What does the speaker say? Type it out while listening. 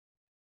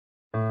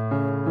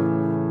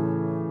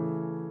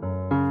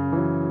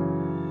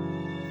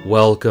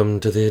Welcome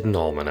to the Hidden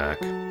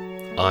Almanac.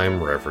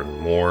 I'm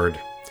Reverend Maude.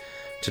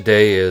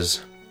 Today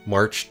is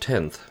March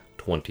 10th,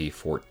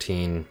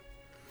 2014.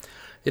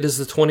 It is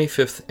the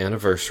 25th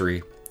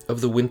anniversary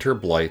of the Winter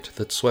Blight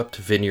that swept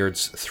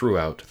vineyards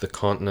throughout the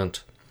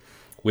continent.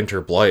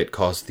 Winter Blight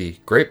caused the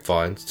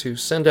grapevines to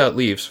send out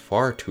leaves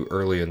far too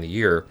early in the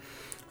year,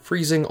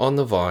 freezing on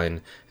the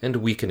vine and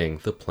weakening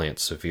the plant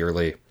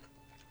severely.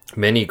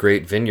 Many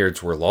great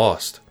vineyards were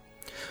lost.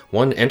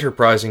 One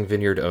enterprising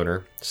vineyard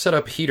owner set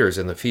up heaters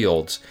in the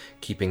fields,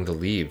 keeping the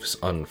leaves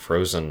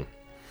unfrozen.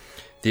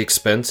 The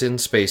expense in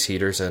space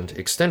heaters and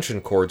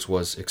extension cords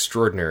was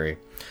extraordinary,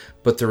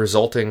 but the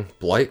resulting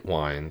blight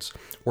wines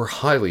were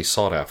highly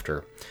sought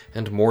after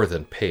and more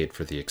than paid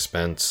for the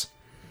expense.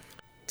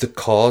 The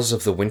cause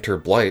of the winter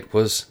blight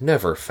was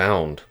never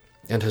found,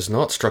 and has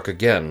not struck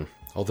again,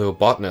 although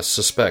botanists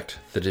suspect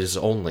that it is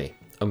only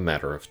a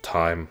matter of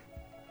time.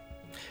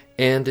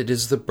 And it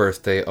is the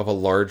birthday of a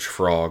large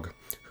frog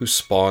who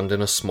spawned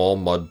in a small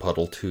mud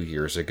puddle 2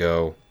 years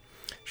ago.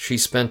 She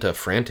spent a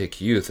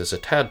frantic youth as a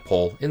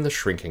tadpole in the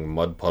shrinking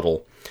mud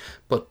puddle,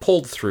 but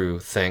pulled through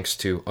thanks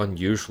to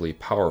unusually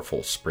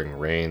powerful spring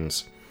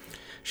rains.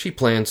 She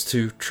plans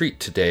to treat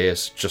today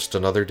as just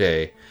another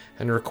day,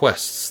 and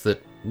requests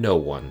that no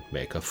one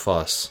make a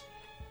fuss.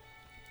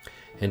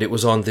 And it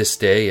was on this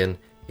day in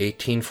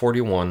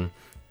 1841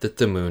 that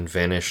the moon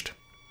vanished.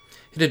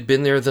 It had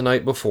been there the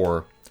night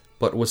before,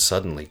 but was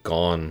suddenly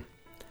gone.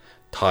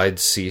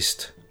 Tides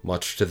ceased,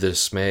 much to the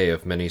dismay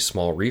of many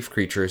small reef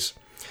creatures,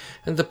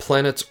 and the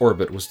planet's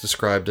orbit was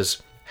described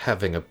as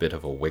having a bit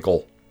of a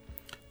wiggle.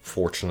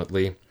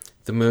 Fortunately,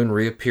 the moon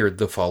reappeared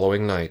the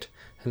following night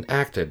and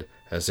acted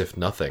as if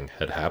nothing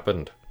had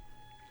happened.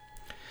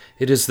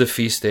 It is the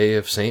feast day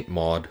of St.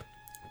 Maude,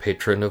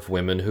 patron of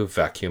women who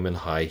vacuum in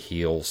high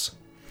heels.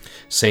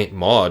 St.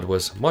 Maude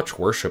was much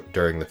worshipped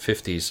during the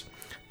 50s,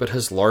 but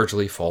has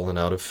largely fallen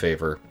out of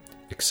favor,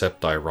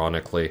 except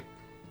ironically.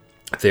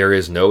 There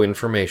is no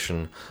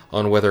information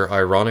on whether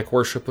ironic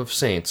worship of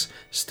saints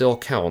still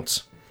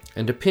counts,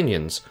 and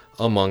opinions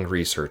among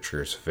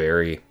researchers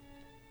vary.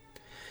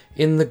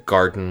 In the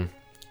garden,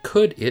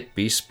 could it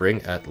be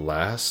spring at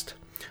last?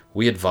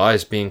 We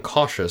advise being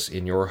cautious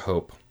in your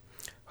hope.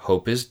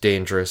 Hope is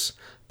dangerous,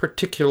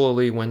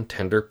 particularly when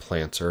tender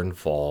plants are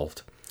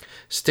involved.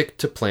 Stick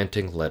to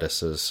planting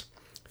lettuces.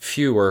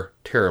 Few are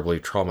terribly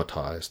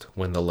traumatized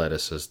when the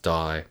lettuces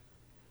die.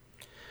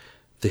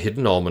 The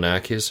Hidden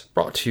Almanac is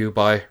brought to you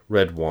by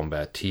Red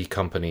Wombat Tea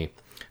Company,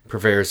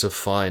 purveyors of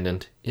fine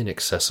and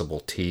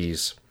inaccessible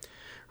teas.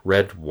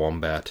 Red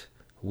Wombat,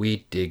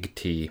 we dig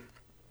tea.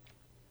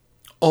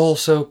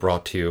 Also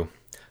brought to you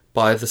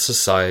by the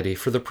Society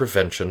for the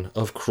Prevention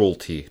of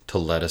Cruelty to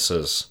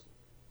Lettuces.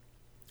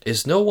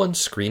 Is no one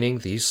screening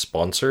these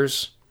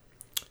sponsors?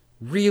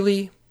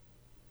 Really?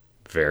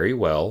 Very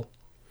well.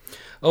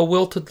 A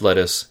wilted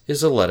lettuce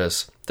is a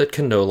lettuce that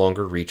can no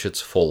longer reach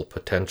its full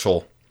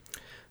potential.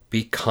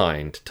 Be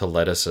kind to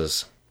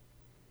lettuces.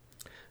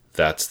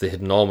 That's the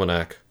Hidden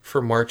Almanac for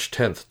March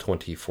 10th,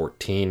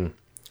 2014.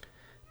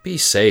 Be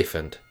safe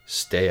and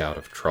stay out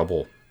of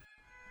trouble.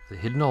 The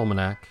Hidden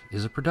Almanac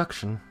is a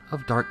production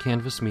of Dark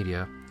Canvas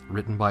Media,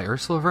 written by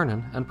Ursula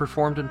Vernon and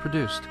performed and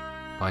produced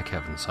by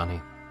Kevin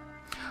Sonney.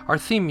 Our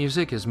theme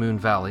music is Moon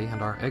Valley,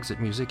 and our exit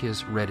music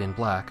is Red in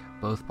Black,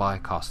 both by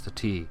Costa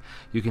T.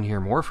 You can hear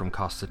more from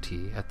Costa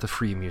T at the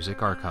Free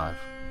Music Archive.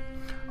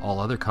 All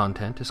other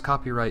content is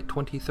copyright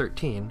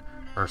 2013,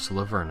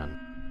 Ursula Vernon.